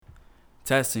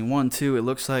Testing 1, 2. It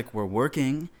looks like we're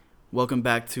working. Welcome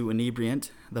back to Inebriant,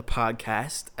 the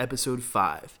podcast, episode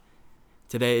 5.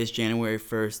 Today is January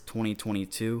 1st,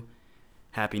 2022.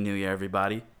 Happy New Year,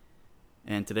 everybody.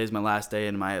 And today's my last day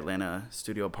in my Atlanta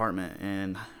studio apartment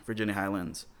in Virginia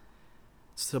Highlands.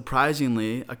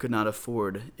 Surprisingly, I could not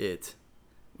afford it,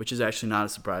 which is actually not a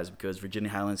surprise because Virginia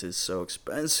Highlands is so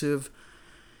expensive.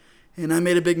 And I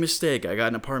made a big mistake. I got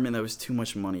an apartment that was too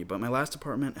much money. But my last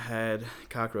apartment had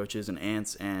cockroaches and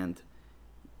ants, and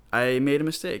I made a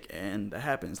mistake. And that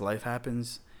happens. Life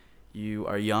happens. You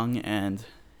are young, and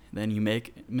then you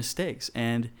make mistakes.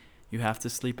 And you have to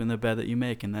sleep in the bed that you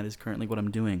make, and that is currently what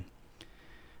I'm doing.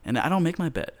 And I don't make my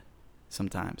bed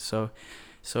sometimes. So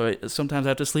sometimes I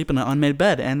have to sleep in an unmade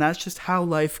bed, and that's just how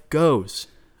life goes,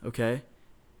 okay?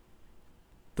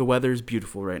 The weather is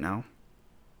beautiful right now.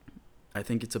 I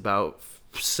think it's about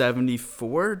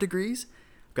 74 degrees.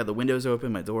 I've got the windows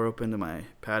open, my door open to my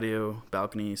patio,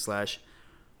 balcony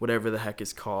 / whatever the heck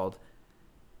it's called.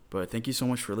 But thank you so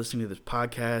much for listening to this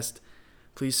podcast.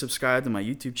 Please subscribe to my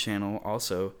YouTube channel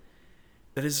also.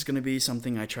 That is going to be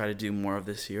something I try to do more of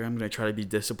this year. I'm going to try to be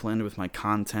disciplined with my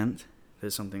content. That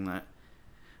is something that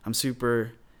I'm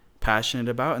super passionate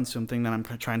about and something that I'm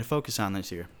trying to focus on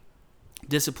this year.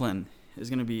 Discipline is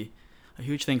going to be a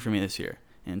huge thing for me this year.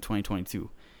 In 2022,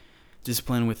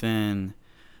 discipline within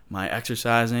my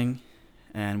exercising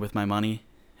and with my money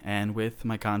and with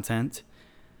my content.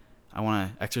 I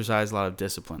want to exercise a lot of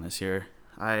discipline this year.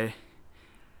 I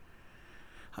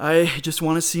just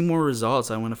want to see more results.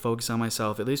 I want to focus on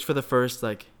myself, at least for the first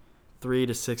 3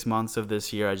 to 6 months of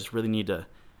this year. I just really need to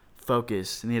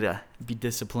focus. I need to be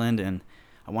disciplined, and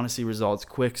I want to see results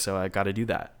quick, so I got to do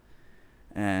that.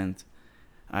 And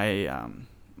I'm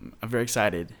very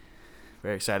excited.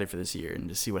 Very excited for this year and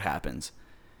to see what happens.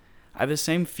 I have the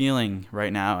same feeling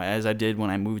right now as I did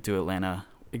when I moved to Atlanta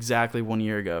exactly 1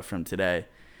 year ago from today.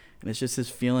 And it's just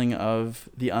this feeling of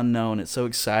the unknown. It's so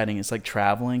exciting. It's like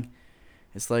traveling.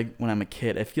 It's like when I'm a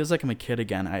kid. It feels like I'm a kid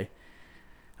again.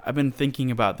 I've been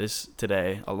thinking about this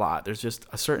today a lot. There's just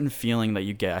a certain feeling that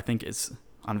you get. I think it's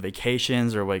on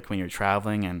vacations or when you're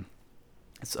traveling, and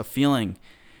it's a feeling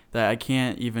that I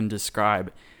can't even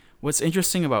describe. What's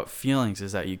interesting about feelings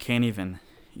is that you can't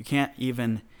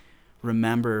even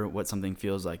remember what something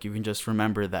feels like. You can just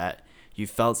remember that you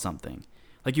felt something.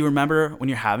 Like you remember when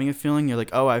you're having a feeling, you're like,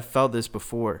 oh, I've felt this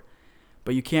before.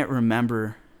 But you can't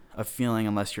remember a feeling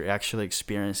unless you're actually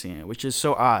experiencing it, which is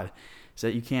so odd. Is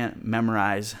that you can't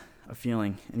memorize a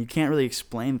feeling and you can't really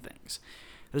explain things.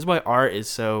 This is why art is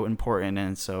so important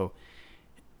and so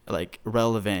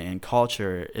relevant in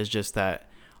culture, is just that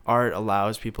art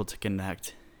allows people to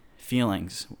connect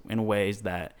feelings in ways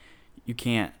that you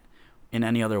can't in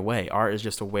any other way. Art is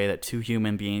just a way that two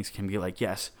human beings can be like,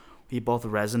 yes, we both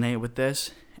resonate with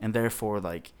this, and therefore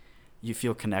you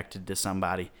feel connected to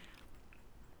somebody.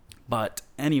 But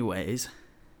anyways,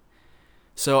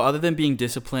 so other than being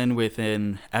disciplined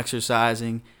within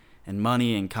exercising and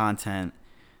money and content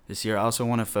this year, I also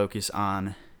want to focus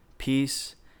on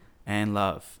peace and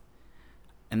love.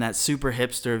 And that's super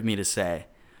hipster of me to say,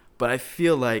 but I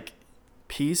feel like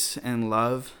peace and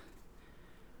love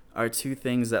are two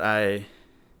things that I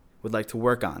would like to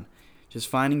work on. Just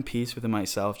finding peace within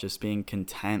myself, just being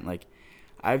content.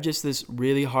 I have just this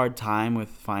really hard time with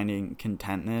finding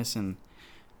contentness and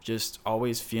just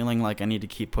always feeling like I need to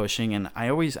keep pushing. And I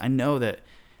know that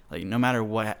no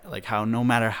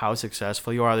matter how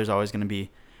successful you are, there's always going to be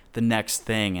the next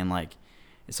thing. And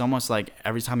it's almost like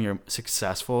every time you're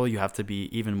successful, you have to be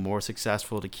even more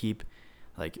successful to keep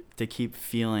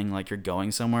feeling like you're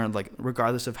going somewhere.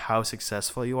 Regardless of how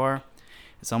successful you are,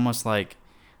 it's almost like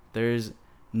there's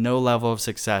no level of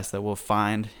success that will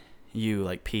find you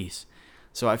peace.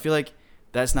 So I feel like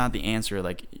that's not the answer.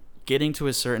 Getting to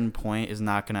a certain point is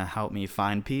not going to help me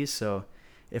find peace. So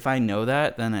if I know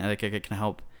that, then it can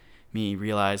help me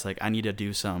realize I need to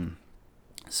do some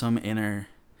inner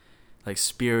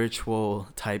spiritual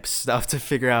type stuff to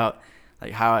figure out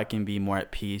how I can be more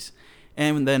at peace.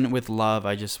 And then with love,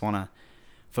 I just want to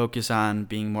focus on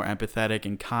being more empathetic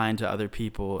and kind to other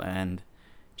people and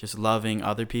just loving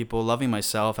other people, loving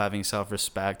myself, having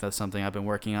self-respect. That's something I've been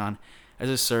working on. As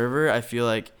a server, I feel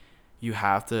like you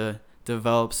have to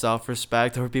develop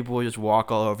self-respect, or people will just walk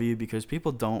all over you because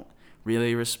people don't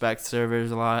really respect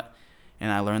servers a lot. And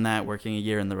I learned that working a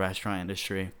year in the restaurant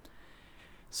industry.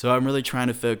 So I'm really trying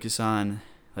to focus on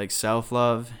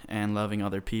self-love and loving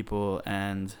other people,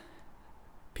 and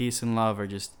peace and love are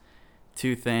just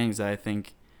two things that I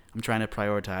think I'm trying to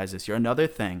prioritize this year. Another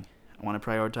thing I want to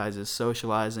prioritize is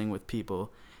socializing with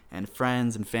people and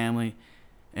friends and family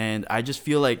And I just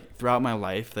feel like throughout my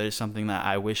life, that is something that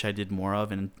I wish I did more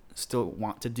of and still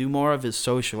want to do more of, is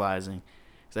socializing.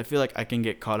 Because I feel like I can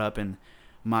get caught up in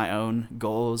my own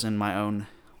goals and my own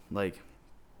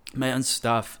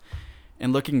stuff.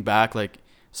 And looking back, like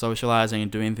socializing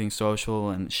and doing things social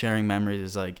and sharing memories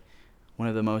is like one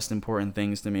of the most important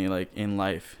things to me, like in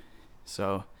life.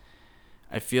 So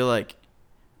I feel like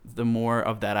the more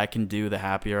of that I can do, the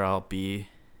happier I'll be.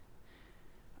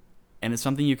 And it's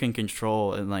something you can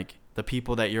control, and like the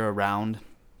people that you're around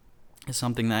is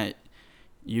something that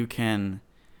you can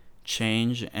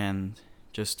change, and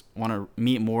just want to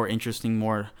meet more interesting,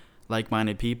 more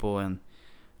like-minded people, and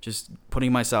just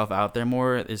putting myself out there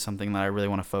more is something that I really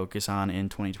want to focus on in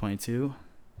 2022.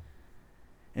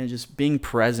 And just being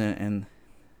present and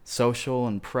social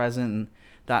and present and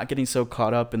not getting so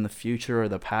caught up in the future or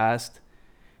the past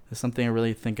is something I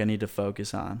really think I need to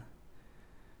focus on.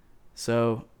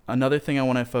 So another thing I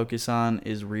want to focus on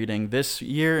is reading. This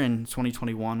year in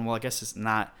 2021, well, I guess it's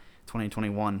not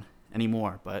 2021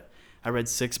 anymore, but I read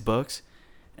 6 books,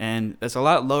 and that's a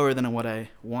lot lower than what I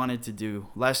wanted to do.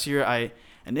 Last year, I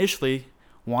initially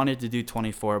wanted to do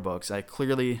 24 books. I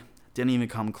clearly didn't even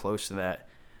come close to that.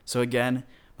 So again,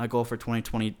 my goal for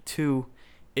 2022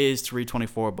 is to read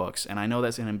 24 books. And I know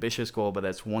that's an ambitious goal, but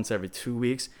that's once every 2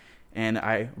 weeks. And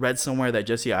I read somewhere that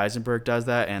Jesse Eisenberg does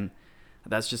that, and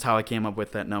that's just how I came up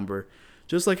with that number.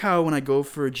 Just like how when I go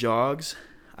for jogs,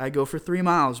 I go for 3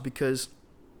 miles, because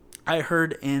I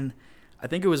heard in, I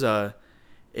think it was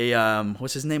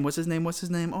what's his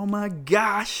name? Oh my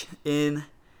gosh. In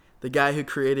the guy who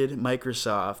created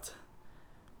Microsoft,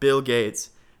 Bill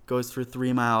Gates, goes for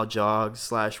 3-mile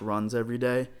jogs / runs every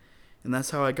day. And that's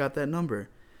how I got that number.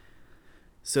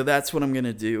 So that's what I'm going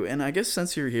to do. And I guess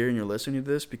since you're here and you're listening to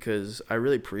this, because I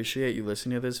really appreciate you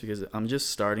listening to this, because I'm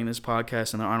just starting this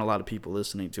podcast and there aren't a lot of people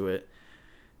listening to it.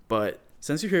 But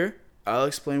since you're here, I'll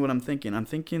explain what I'm thinking. I'm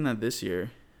thinking that this year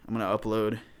I'm going to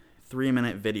upload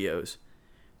 3-minute videos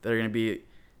that are going to be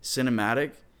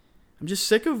cinematic. I'm just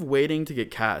sick of waiting to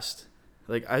get cast.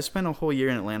 Like, I spent a whole year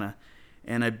in Atlanta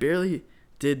and I barely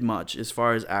did much as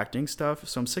far as acting stuff.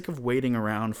 So I'm sick of waiting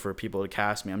around for people to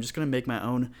cast me. I'm just going to make my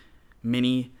own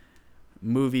mini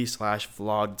movie /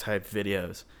 vlog type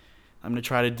videos. I'm going to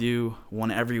try to do one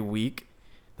every week.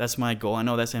 That's my goal. I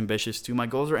know that's ambitious too. My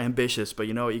goals are ambitious, but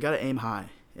you know what? You got to aim high,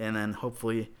 and then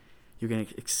hopefully you can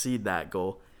exceed that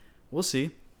goal. We'll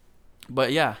see.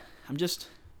 But yeah, I'm just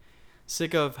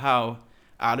sick of how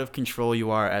out of control you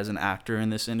are as an actor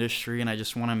in this industry, and I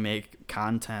just want to make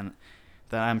content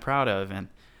that I'm proud of. And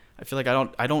I feel like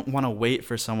I don't want to wait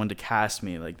for someone to cast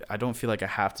me. Like, I don't feel like I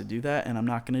have to do that, and I'm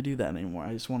not going to do that anymore.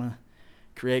 I just want to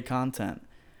create content.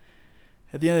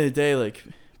 At the end of the day, like,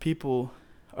 people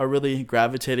are really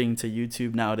gravitating to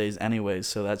YouTube nowadays anyways,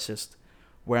 so that's just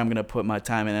where I'm going to put my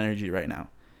time and energy right now.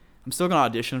 I'm still going to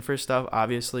audition for stuff,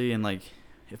 obviously, and like,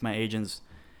 if my agents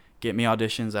get me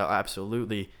auditions, I'll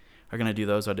absolutely are going to do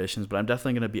those auditions, but I'm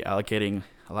definitely going to be allocating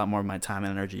a lot more of my time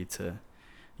and energy to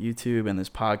YouTube and this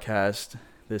podcast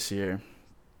this year.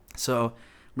 So I'm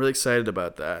really excited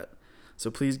about that.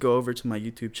 So please go over to my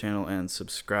YouTube channel and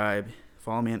subscribe.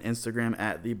 Follow me on Instagram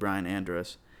at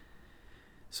 @TheBrianAndrus.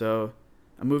 So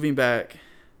I'm moving back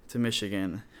to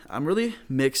Michigan. I'm really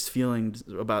mixed feelings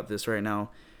about this right now.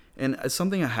 And it's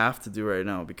something I have to do right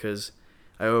now because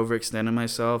I overextended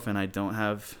myself and I don't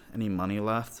have any money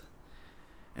left.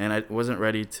 And I wasn't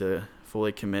ready to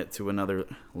fully commit to another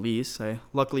lease.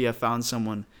 Luckily I found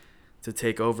someone to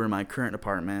take over my current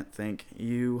apartment. Thank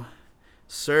you,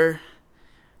 sir.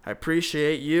 I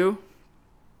appreciate you.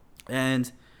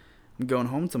 And I'm going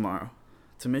home tomorrow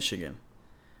to Michigan,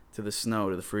 to the snow,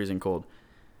 to the freezing cold.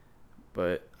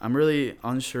 But I'm really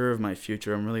unsure of my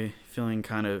future. I'm really feeling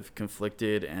kind of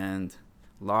conflicted and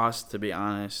lost, to be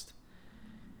honest.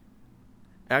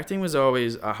 Acting was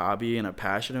always a hobby and a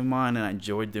passion of mine, and I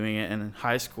enjoyed doing it. And in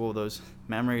high school, those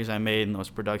memories I made in those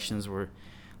productions were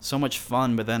so much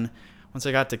fun. But then once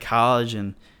I got to college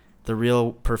and the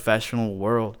real professional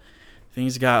world,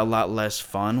 things got a lot less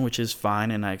fun, which is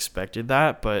fine, and I expected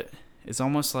that. But it's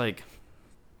almost like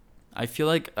I feel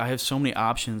like I have so many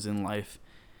options in life,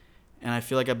 and I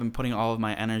feel like I've been putting all of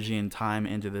my energy and time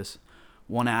into this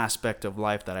one aspect of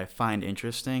life that I find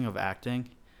interesting, of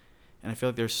acting. And I feel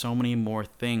like there's so many more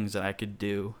things that I could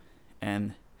do.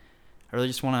 And I really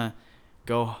just want to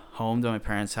go home to my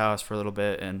parents' house for a little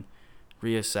bit and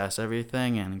reassess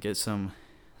everything and get some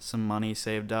money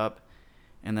saved up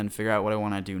and then figure out what I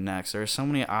want to do next. There are so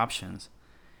many options.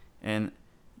 And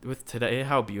with today,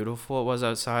 how beautiful it was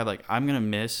outside, like, I'm going to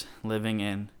miss living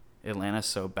in Atlanta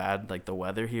so bad. Like, the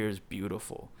weather here is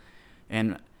beautiful.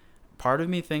 And part of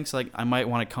me thinks, like, I might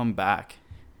want to come back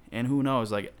And who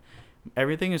knows, like,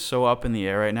 everything is so up in the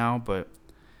air right now, but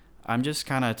I'm just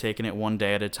kind of taking it one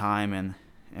day at a time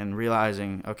and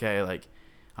realizing, okay, like,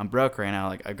 I'm broke right now,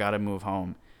 like, I gotta move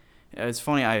home. It's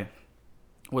funny, I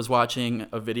was watching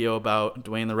a video about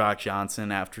Dwayne The Rock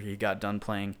Johnson after he got done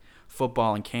playing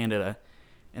football in Canada,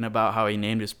 and about how he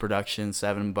named his production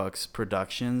Seven Bucks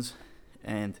Productions.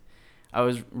 And I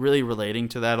was really relating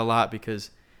to that a lot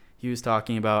because he was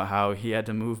talking about how he had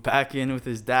to move back in with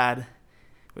his dad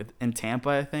in Tampa,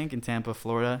 I think, in Tampa,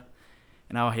 Florida.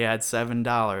 And how he had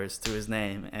 $7 to his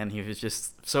name, and he was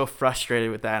just so frustrated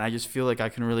with that. And I just feel like I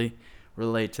can really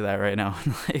relate to that right now.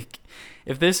 Like,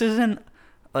 if this isn't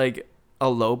like a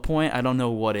low point, I don't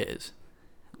know what is.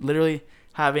 Literally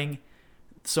having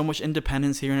so much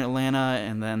independence here in Atlanta,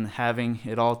 and then having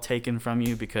it all taken from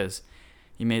you because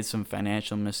you made some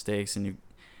financial mistakes and you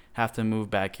have to move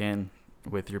back in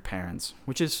with your parents,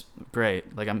 which is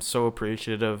great. Like, I'm so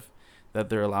appreciative that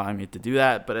they're allowing me to do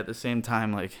that, but at the same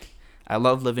time, like, I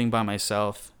love living by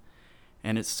myself,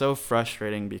 and it's so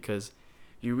frustrating because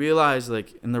you realize,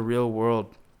 like, in the real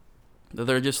world that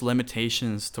there are just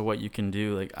limitations to what you can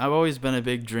do. Like, I've always been a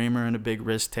big dreamer and a big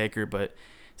risk taker, but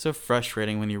it's so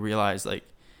frustrating when you realize, like,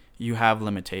 you have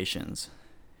limitations.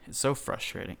 It's so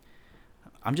frustrating.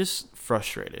 I'm just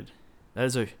frustrated. That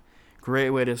is a great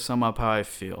way to sum up how I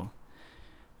feel.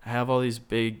 I have all these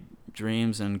big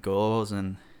dreams and goals,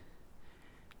 and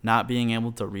not being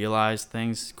able to realize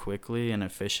things quickly and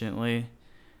efficiently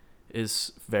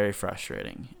is very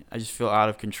frustrating. I just feel out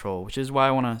of control, which is why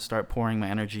I want to start pouring my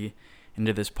energy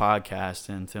into this podcast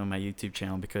and into my YouTube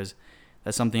channel, because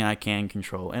that's something I can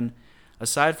control. And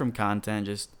aside from content,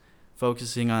 just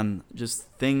focusing on just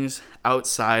things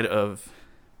outside of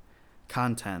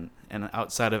content and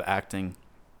outside of acting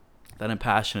that I'm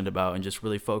passionate about, and just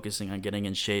really focusing on getting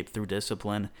in shape through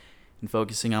discipline and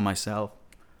focusing on myself.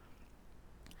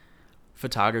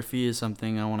 Photography is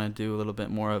something I want to do a little bit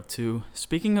more of too.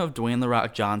 Speaking of Dwayne The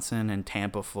Rock Johnson and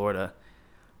Tampa, Florida,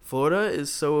 Florida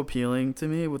is so appealing to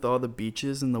me with all the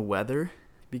beaches and the weather,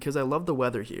 because I love the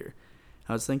weather here.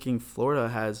 I was thinking Florida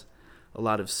has a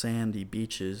lot of sandy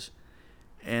beaches,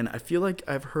 and I feel like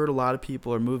I've heard a lot of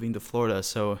people are moving to Florida,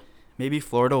 so maybe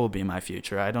Florida will be my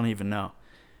future. I don't even know.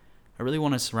 I really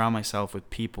want to surround myself with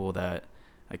people that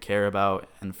I care about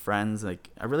and friends. Like,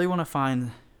 I really want to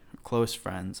find close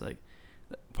friends. Like,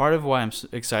 part of why I'm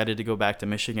excited to go back to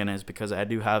Michigan is because I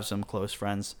do have some close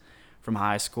friends from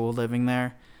high school living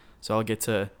there. So I'll get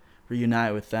to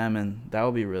reunite with them, and that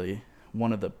will be really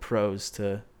one of the pros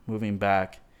to moving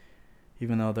back.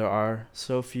 Even though there are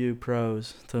so few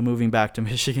pros to moving back to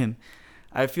Michigan,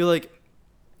 I feel like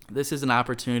this is an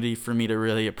opportunity for me to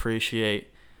really appreciate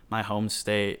my home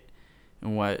state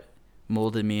and what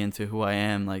molded me into who I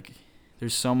am. Like,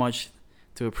 there's so much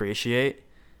to appreciate,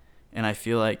 and I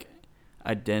feel like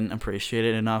I didn't appreciate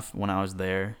it enough when I was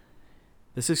there.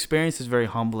 This experience is very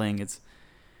humbling. It's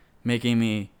making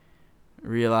me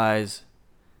realize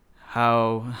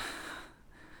how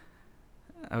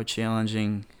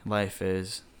challenging life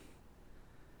is.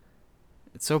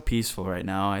 It's so peaceful right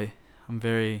now. I'm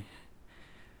very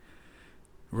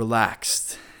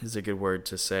relaxed is a good word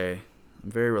to say.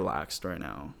 I'm very relaxed right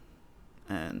now,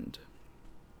 and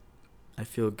I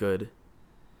feel good.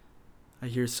 I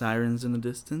hear sirens in the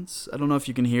distance. I don't know if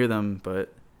you can hear them,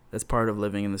 but that's part of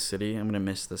living in the city. I'm going to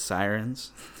miss the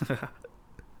sirens.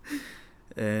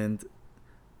 And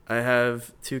I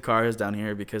have 2 cars down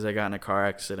here because I got in a car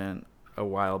accident a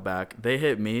while back. They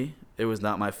hit me. It was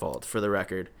not my fault, for the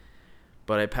record.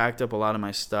 But I packed up a lot of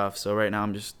my stuff, so right now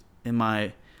I'm just in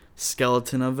my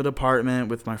skeleton of an apartment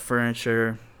with my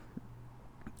furniture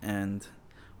and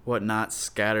whatnot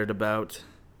scattered about.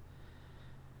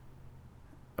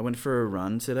 I went for a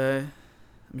run today.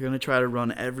 I'm going to try to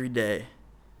run every day.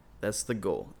 That's the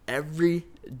goal. Every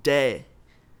day.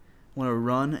 I want to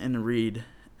run and read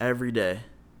every day.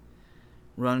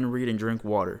 Run and read and drink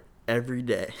water every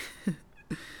day.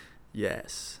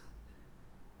 Yes.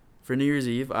 For New Year's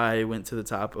Eve, I went to the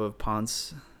top of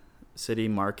Ponce City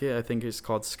Market. I think it's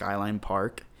called Skyline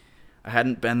Park. I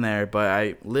hadn't been there, but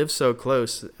I live so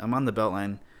close. I'm on the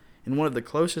Beltline in one of the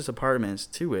closest apartments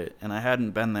to it, and I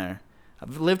hadn't been there.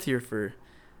 I've lived here for,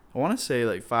 I want to say,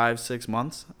 like 5-6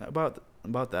 months,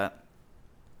 about that,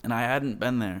 and I hadn't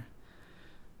been there.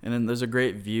 And then there's a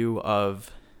great view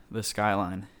of the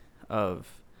skyline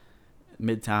of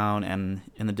Midtown, and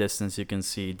in the distance you can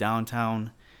see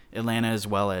downtown Atlanta as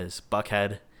well as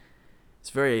Buckhead. It's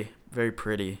very, very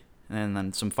pretty. And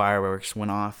then some fireworks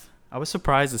went off. I was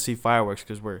surprised to see fireworks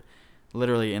because we're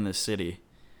literally in the city.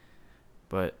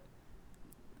 But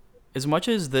as much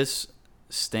as this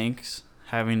stinks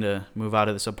having to move out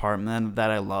of this apartment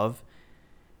that I love,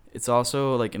 it's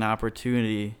also like an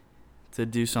opportunity to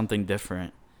do something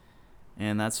different.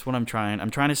 And that's what I'm trying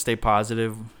to stay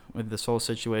positive with this whole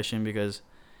situation, because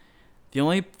the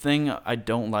only thing I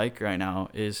don't like right now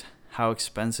is how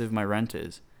expensive my rent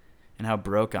is and how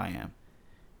broke I am.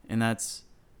 And that's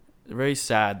very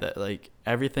sad that like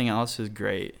everything else is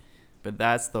great, but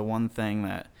that's the one thing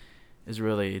that is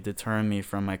really deterring me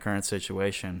from my current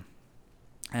situation.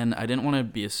 And I didn't want to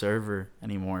be a server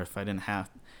anymore if I didn't have,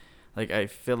 like, I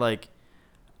feel like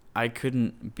I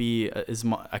couldn't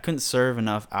I couldn't serve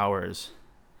enough hours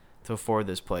to afford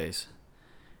this place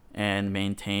and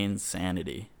maintain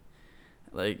sanity.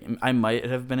 Like, I might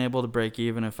have been able to break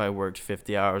even if I worked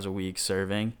 50 hours a week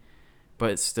serving,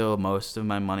 but still most of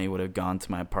my money would have gone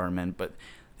to my apartment. But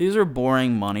these are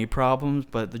boring money problems,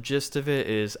 but the gist of it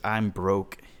is I'm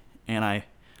broke and I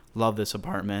love this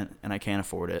apartment and I can't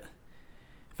afford it.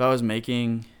 If I was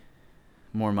making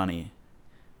more money,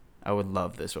 I would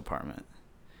love this apartment.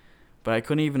 But I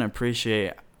couldn't even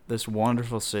appreciate this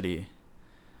wonderful city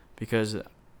because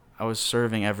I was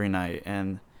serving every night.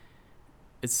 And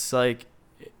it's like,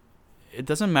 it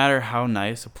doesn't matter how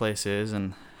nice a place is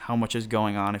and how much is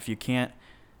going on if you can't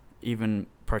even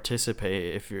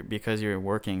participate because you're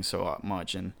working so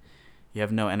much and you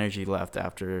have no energy left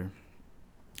after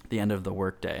the end of the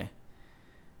workday.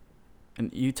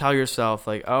 And you tell yourself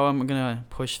like, oh, I'm gonna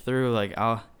push through, like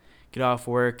I'll get off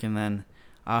work and then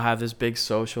I'll have this big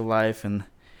social life and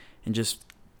just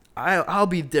I'll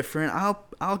be different.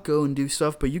 I'll go and do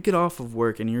stuff. But you get off of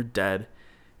work and you're dead,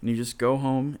 and you just go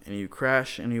home and you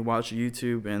crash and you watch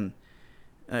YouTube. And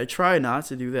I try not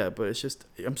to do that, but it's just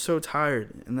I'm so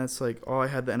tired, and that's like all I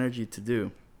had the energy to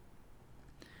do.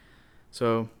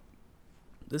 So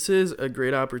this is a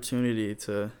great opportunity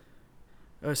to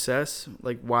assess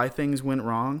like why things went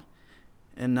wrong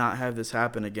and not have this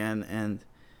happen again. And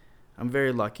I'm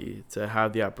very lucky to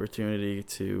have the opportunity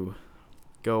to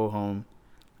go home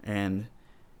and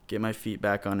get my feet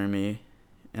back under me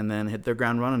and then hit the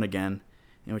ground running again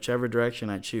in whichever direction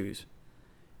I choose.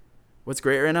 What's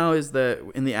great right now is that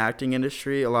in the acting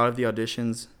industry, a lot of the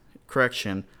auditions,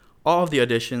 all of the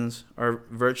auditions are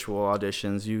virtual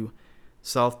auditions. You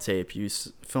self-tape, you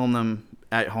film them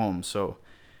at home. So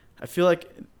I feel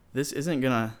like this isn't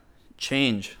going to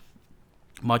change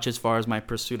much as far as my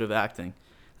pursuit of acting.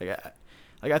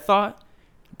 Like I thought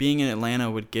being in Atlanta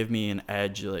would give me an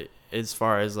edge, like, as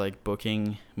far as like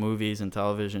booking movies and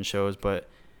television shows, but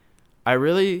I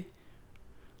really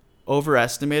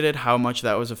overestimated how much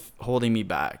that was holding me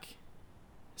back.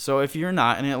 So if you're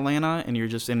not in Atlanta and you're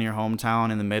just in your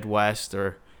hometown in the Midwest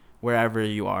or wherever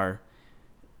you are,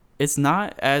 it's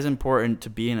not as important to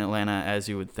be in Atlanta as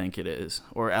you would think it is,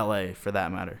 or LA for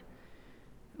that matter.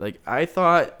 Like, I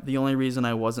thought the only reason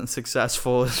I wasn't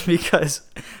successful is because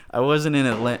I wasn't in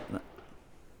Atlanta.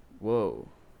 Whoa.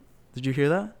 Did you hear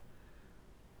that?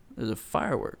 There's a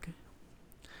firework.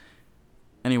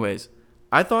 Anyways,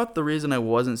 I thought the reason I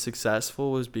wasn't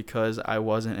successful was because I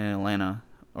wasn't in Atlanta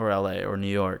or LA or New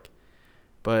York.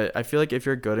 But I feel like if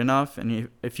you're good enough and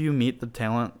if you meet the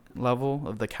talent level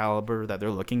of the caliber that they're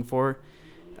looking for,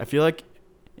 I feel like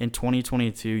in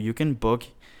 2022 you can book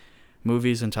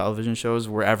movies and television shows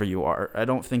wherever you are. I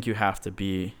don't think you have to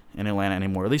be in Atlanta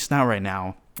anymore, at least not right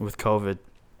now with COVID.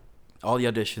 All the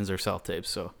auditions are self-taped,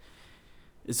 so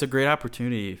it's a great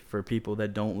opportunity for people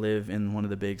that don't live in one of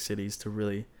the big cities to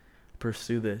really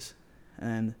pursue this.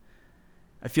 And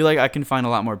I feel like I can find a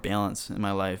lot more balance in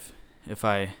my life if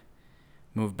I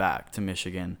move back to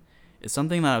Michigan. It's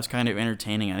something that I was kind of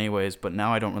entertaining anyways, but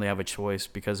now I don't really have a choice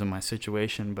because of my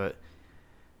situation. But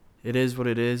it is what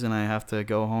it is, and I have to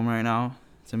go home right now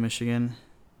to Michigan.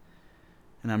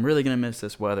 And I'm really going to miss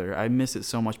this weather. I miss it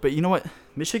so much. But you know what?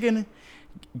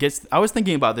 I was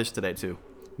thinking about this today too.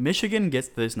 Michigan gets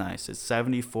this nice. It's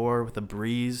 74 with a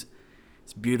breeze.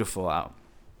 It's beautiful out.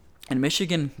 And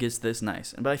Michigan gets this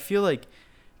nice. But I feel like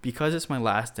because it's my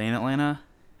last day in Atlanta,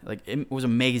 like it was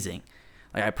amazing.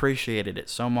 Like I appreciated it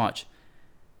so much.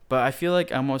 But I feel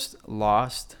like I almost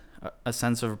lost a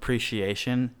sense of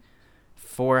appreciation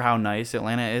for how nice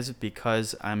Atlanta is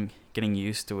because I'm getting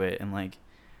used to it, and like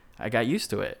I got used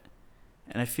to it.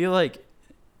 And I feel like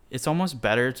it's almost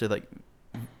better to like,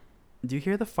 do you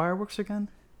hear the fireworks again?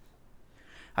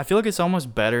 I feel like it's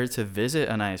almost better to visit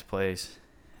a nice place,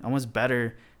 almost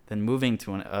better than moving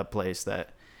to a place a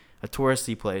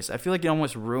touristy place. I feel like it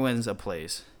almost ruins a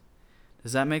place.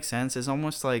 Does that make sense? It's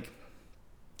almost like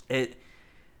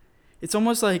it's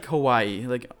almost like Hawaii,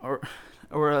 like or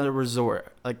a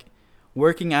resort, like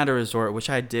working at a resort, which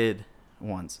I did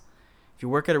once. If you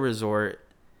work at a resort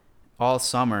all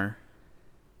summer,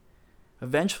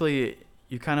 eventually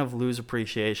you kind of lose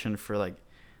appreciation for like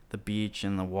the beach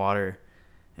and the water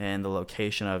and the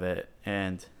location of it.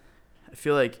 And I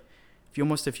feel like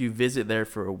if you visit there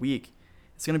for a week,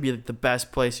 it's going to be like the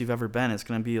best place you've ever been. It's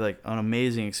going to be like an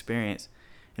amazing experience.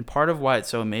 And part of why it's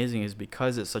so amazing is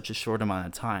because it's such a short amount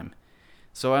of time.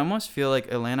 So I almost feel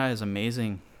like Atlanta is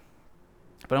amazing,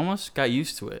 but I almost got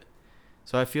used to it.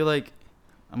 So I feel like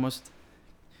I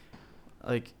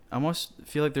almost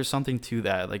feel like there's something to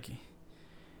that. Like,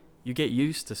 you get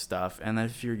used to stuff, and then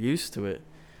if you're used to it,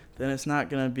 then it's not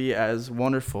going to be as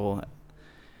wonderful.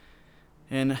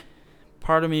 And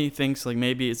part of me thinks like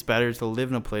maybe it's better to live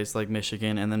in a place like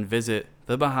Michigan and then visit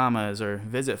the Bahamas or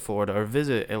visit Florida or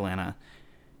visit Atlanta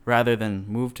rather than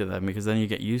move to them, because then you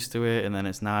get used to it and then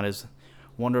it's not as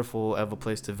wonderful of a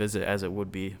place to visit as it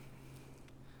would be.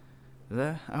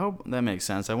 I hope that makes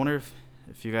sense. I wonder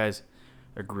if you guys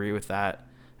agree with that.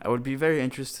 I would be very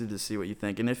interested to see what you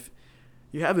think. And if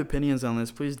you have opinions on this,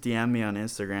 please DM me on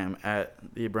Instagram at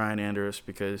the Brian Andrews,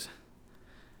 because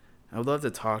I would love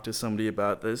to talk to somebody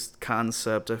about this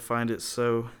concept. I find it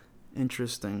so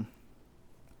interesting.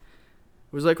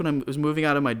 It was like when I was moving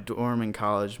out of my dorm in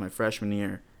college, my freshman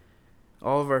year.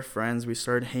 All of our friends, we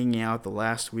started hanging out the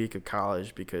last week of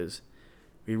college because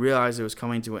we realized it was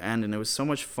coming to an end, and it was so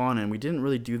much fun, and we didn't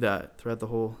really do that throughout the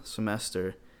whole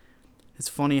semester. It's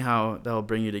funny how that'll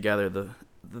bring you together,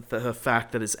 the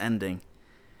fact that it's ending.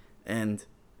 And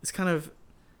it's kind of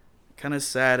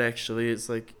sad, actually. It's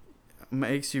like, it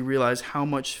makes you realize how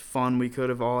much fun we could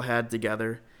have all had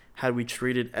together had we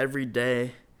treated every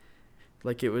day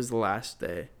like it was the last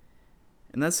day.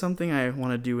 And that's something I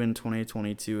want to do in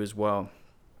 2022 as well.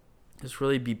 Just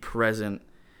really be present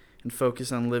and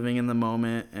focus on living in the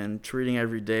moment and treating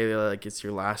every day like it's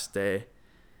your last day.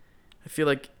 I feel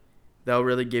like that'll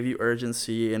really give you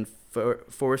urgency and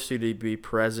force you to be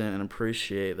present and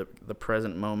appreciate the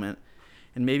present moment.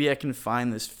 And maybe I can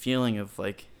find this feeling of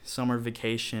like summer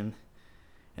vacation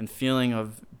and feeling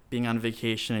of being on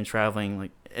vacation and traveling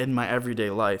like in my everyday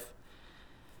life.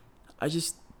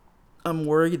 I'm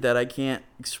worried that I can't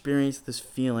experience this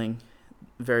feeling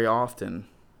very often.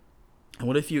 And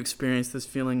what if you experience this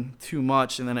feeling too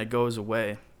much and then it goes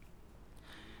away?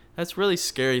 That's a really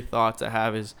scary thought to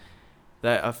have, is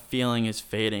that a feeling is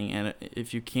fading, and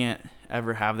if you can't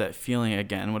ever have that feeling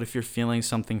again, what if you're feeling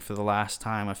something for the last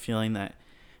time, a feeling that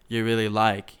you really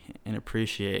like and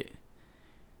appreciate,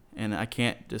 and I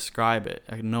can't describe it.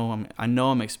 I know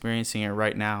I'm experiencing it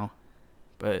right now,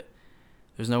 but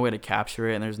there's no way to capture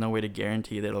it, and there's no way to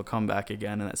guarantee that it'll come back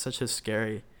again, and that's such a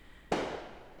scary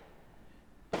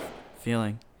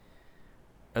feeling.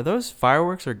 Are those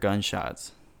fireworks or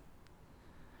gunshots?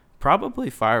 Probably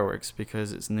fireworks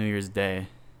because it's New Year's Day.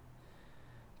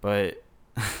 But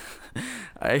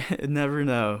I never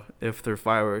know if they're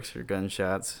fireworks or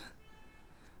gunshots.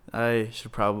 I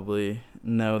should probably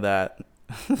know that.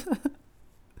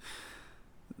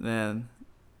 Man,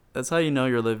 that's how you know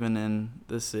you're living in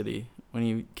the city, when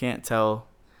you can't tell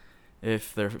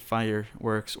if they're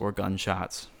fireworks or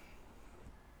gunshots.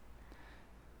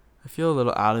 I feel a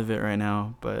little out of it right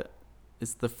now, but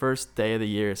it's the first day of the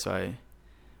year, so I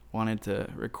wanted to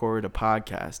record a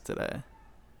podcast today.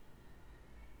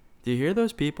 Do you hear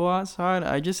those people outside?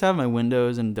 I just have my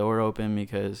windows and door open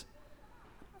because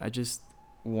I just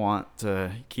want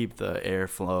to keep the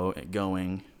airflow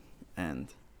going, and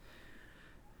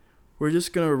we're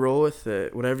just going to roll with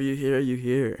it. Whatever you hear, you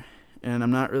hear. And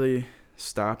I'm not really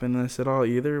stopping this at all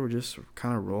either. We're just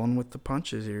kind of rolling with the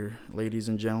punches here, ladies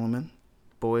and gentlemen,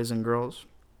 boys and girls.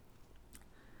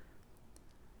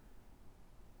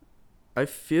 I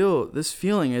feel this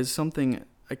feeling is something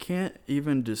I can't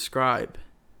even describe.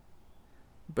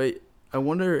 But I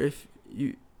wonder if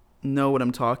you know what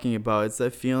I'm talking about. It's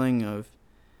that feeling of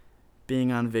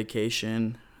being on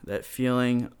vacation, that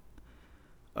feeling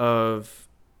of,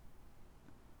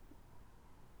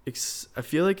 I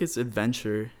feel like it's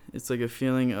adventure. It's like a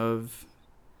feeling of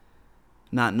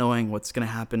not knowing what's going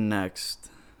to happen next.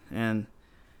 And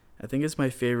I think it's my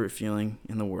favorite feeling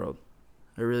in the world.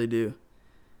 I really do.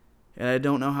 And I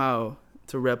don't know how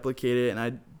to replicate it, and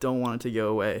I don't want it to go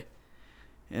away.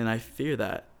 And I fear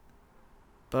that.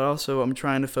 But also, I'm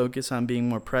trying to focus on being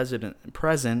more present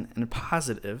and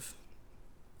positive.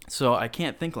 So I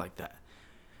can't think like that.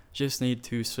 Just need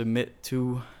to submit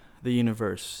to the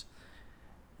universe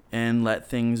and let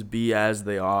things be as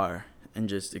they are and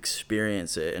just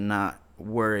experience it and not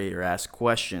worry or ask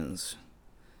questions.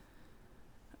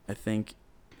 I think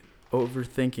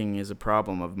overthinking is a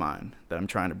problem of mine that I'm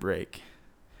trying to break.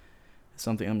 It's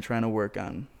something I'm trying to work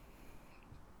on.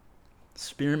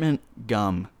 Spearmint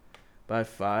gum by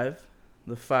 5.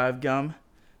 The 5 gum.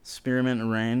 Spearmint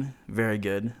Rain, very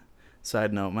good.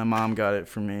 Side note, my mom got it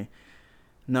for me.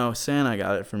 No, Santa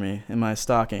got it for me in my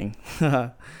stocking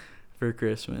for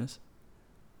Christmas.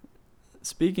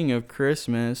 Speaking of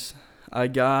Christmas, I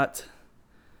got,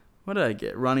 what did I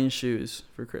get? Running shoes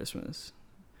for Christmas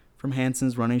from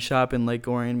Hanson's Running Shop in Lake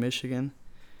Orion, Michigan.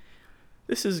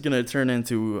 This is going to turn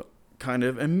into kind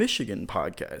of a Michigan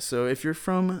podcast. So if you're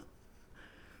from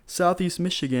Southeast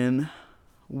Michigan,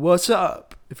 what's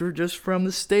up? If you're just from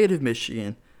the state of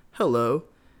Michigan, hello.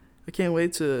 I can't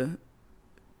wait to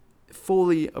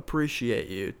fully appreciate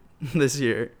you this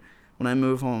year when I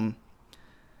move home.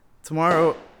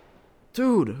 Tomorrow,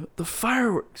 dude, the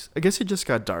fireworks. I guess it just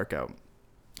got dark out.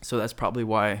 So that's probably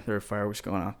why there are fireworks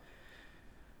going on.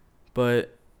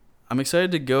 But I'm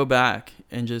excited to go back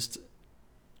and just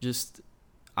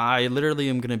I literally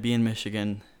am going to be in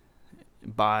Michigan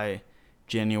by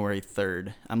January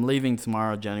 3rd. I'm leaving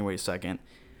tomorrow, January 2nd.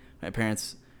 My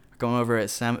parents are going over at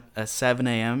 7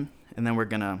 a.m. and then we're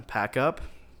going to pack up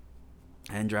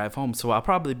and drive home. So I'll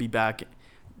probably be back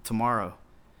tomorrow.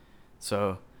 So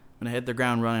I'm going to hit the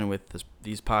ground running with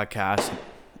these podcasts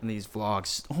and these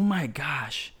vlogs. Oh my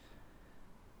gosh.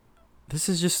 This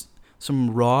is just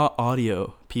some raw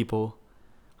audio, people.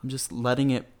 I'm just letting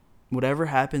it, whatever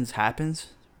happens, happens.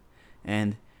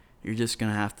 And you're just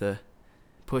going to have to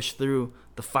push through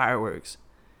the fireworks.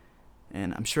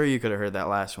 And I'm sure you could have heard that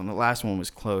last one. The last one was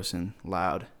close and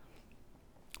loud.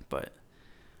 But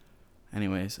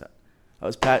anyways, I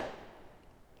was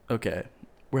Okay,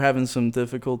 we're having some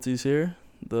difficulties here.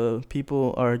 The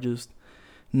people are just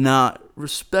not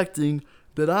respecting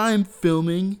that I'm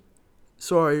recording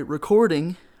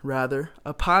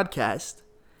a podcast.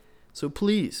 So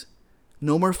please,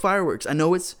 no more fireworks. I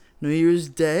know it's New Year's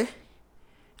Day,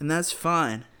 and that's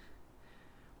fine.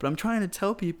 But I'm trying to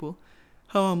tell people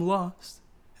how I'm lost,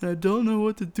 and I don't know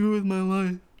what to do with my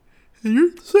life. And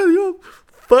you're setting up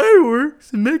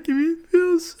fireworks and making me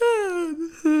feel sad.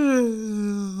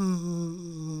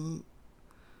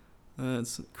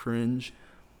 That's cringe.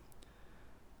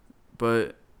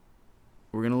 But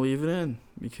we're going to leave it in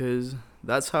because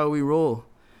that's how we roll.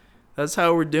 That's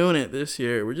how we're doing it this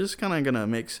year. We're just kind of going to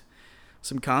make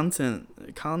some content.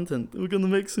 We're going to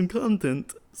make some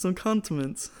content, some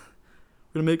condiments.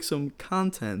 We're going to make some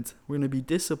content. We're going to be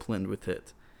disciplined with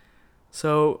it.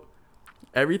 So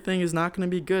everything is not going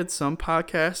to be good. Some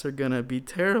podcasts are going to be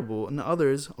terrible and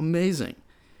others amazing.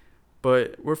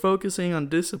 But we're focusing on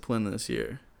discipline this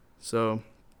year. So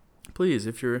please,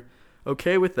 if you're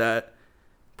okay with that,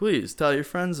 please tell your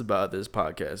friends about this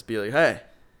podcast. Be like, hey,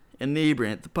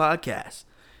 Inebriant, the podcast.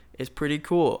 It's pretty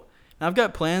cool. Now, I've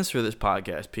got plans for this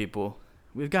podcast, people.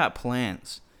 We've got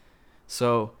plans.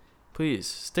 So please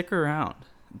stick around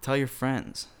and tell your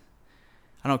friends.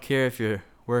 I don't care if you're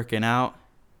working out,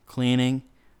 cleaning,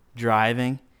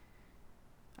 driving.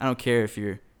 I don't care if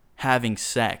you're having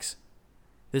sex.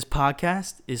 This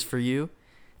podcast is for you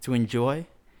to enjoy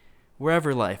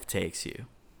wherever life takes you.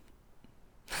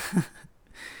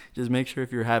 Just make sure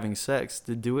if you're having sex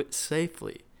to do it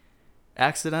safely.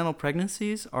 Accidental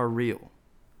pregnancies are real.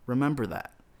 Remember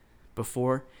that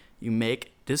before you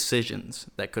make decisions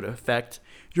that could affect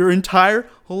your entire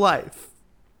life.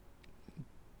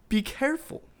 Be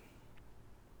careful.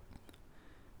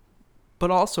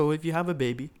 But also, if you have a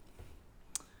baby,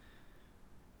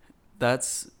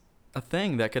 that's a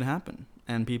thing that can happen.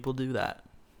 And people do that.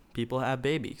 People have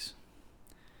babies.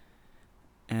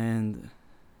 And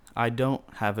I don't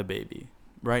have a baby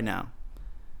right now.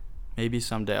 Maybe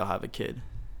someday I'll have a kid.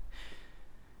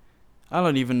 I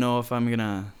don't even know if I'm going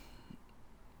to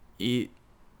eat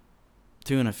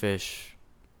tuna fish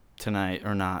tonight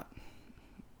or not.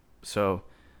 So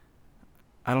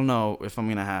I don't know if I'm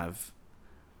going to have...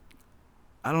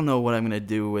 I don't know what I'm going to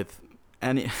do with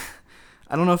any...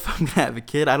 I don't know if I'm going to have a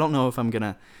kid. I don't know if I'm going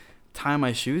to tie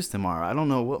my shoes tomorrow. I don't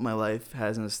know what my life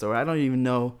has in store. I don't even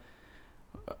know...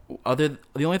 The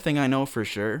only thing I know for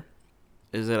sure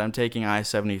is that I'm taking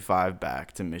I-75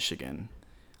 back to Michigan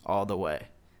all the way.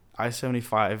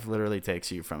 I-75 literally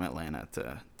takes you from Atlanta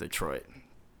to Detroit.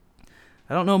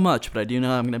 I don't know much, but I do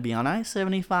know I'm going to be on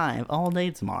I-75 all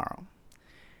day tomorrow.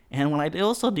 And what I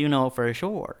also do know for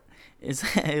sure is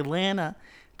that Atlanta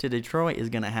to Detroit is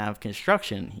going to have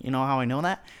construction. You know how I know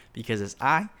that? Because it's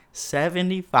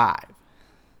I-75.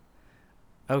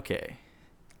 Okay.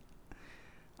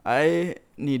 I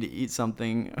need to eat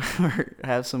something or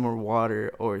have some more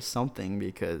water or something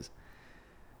because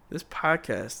this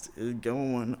podcast is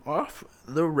going off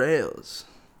the rails.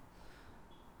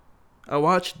 I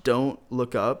watched Don't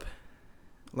Look Up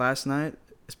last night.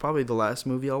 It's probably the last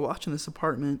movie I'll watch in this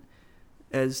apartment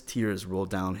as tears roll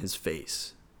down his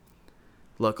face.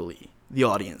 Luckily, the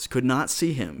audience could not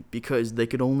see him because they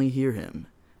could only hear him,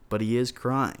 but he is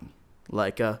crying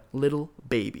like a little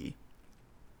baby.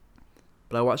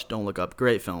 But I watched Don't Look Up.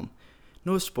 Great film.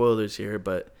 No spoilers here,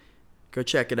 but go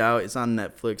check it out. It's on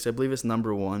Netflix. I believe it's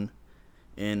number 1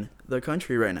 in the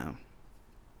country right now.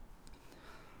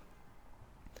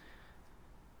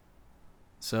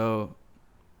 So,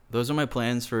 those are my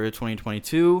plans for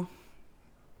 2022.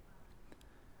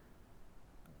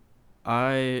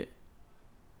 I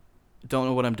don't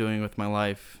know what I'm doing with my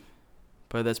life,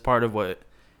 but that's part of what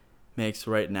makes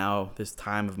right now, this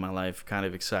time of my life, kind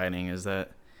of exciting, is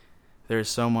that there's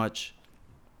so much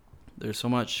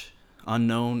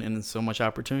unknown and so much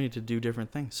opportunity to do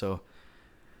different things. So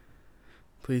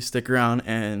please stick around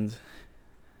and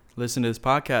listen to this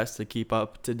podcast to keep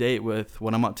up to date with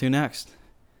what I'm up to next.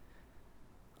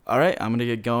 All right, I'm going to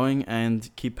get going and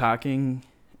keep packing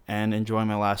and enjoy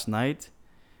my last night.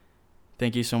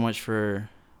 Thank you so much for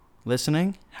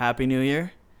listening. Happy New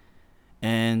Year.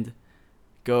 And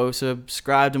go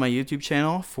subscribe to my YouTube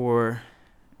channel for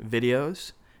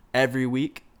videos. Every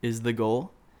week is the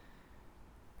goal.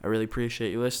 I really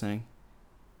appreciate you listening.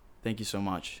 Thank you so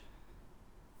much.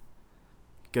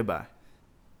 Goodbye.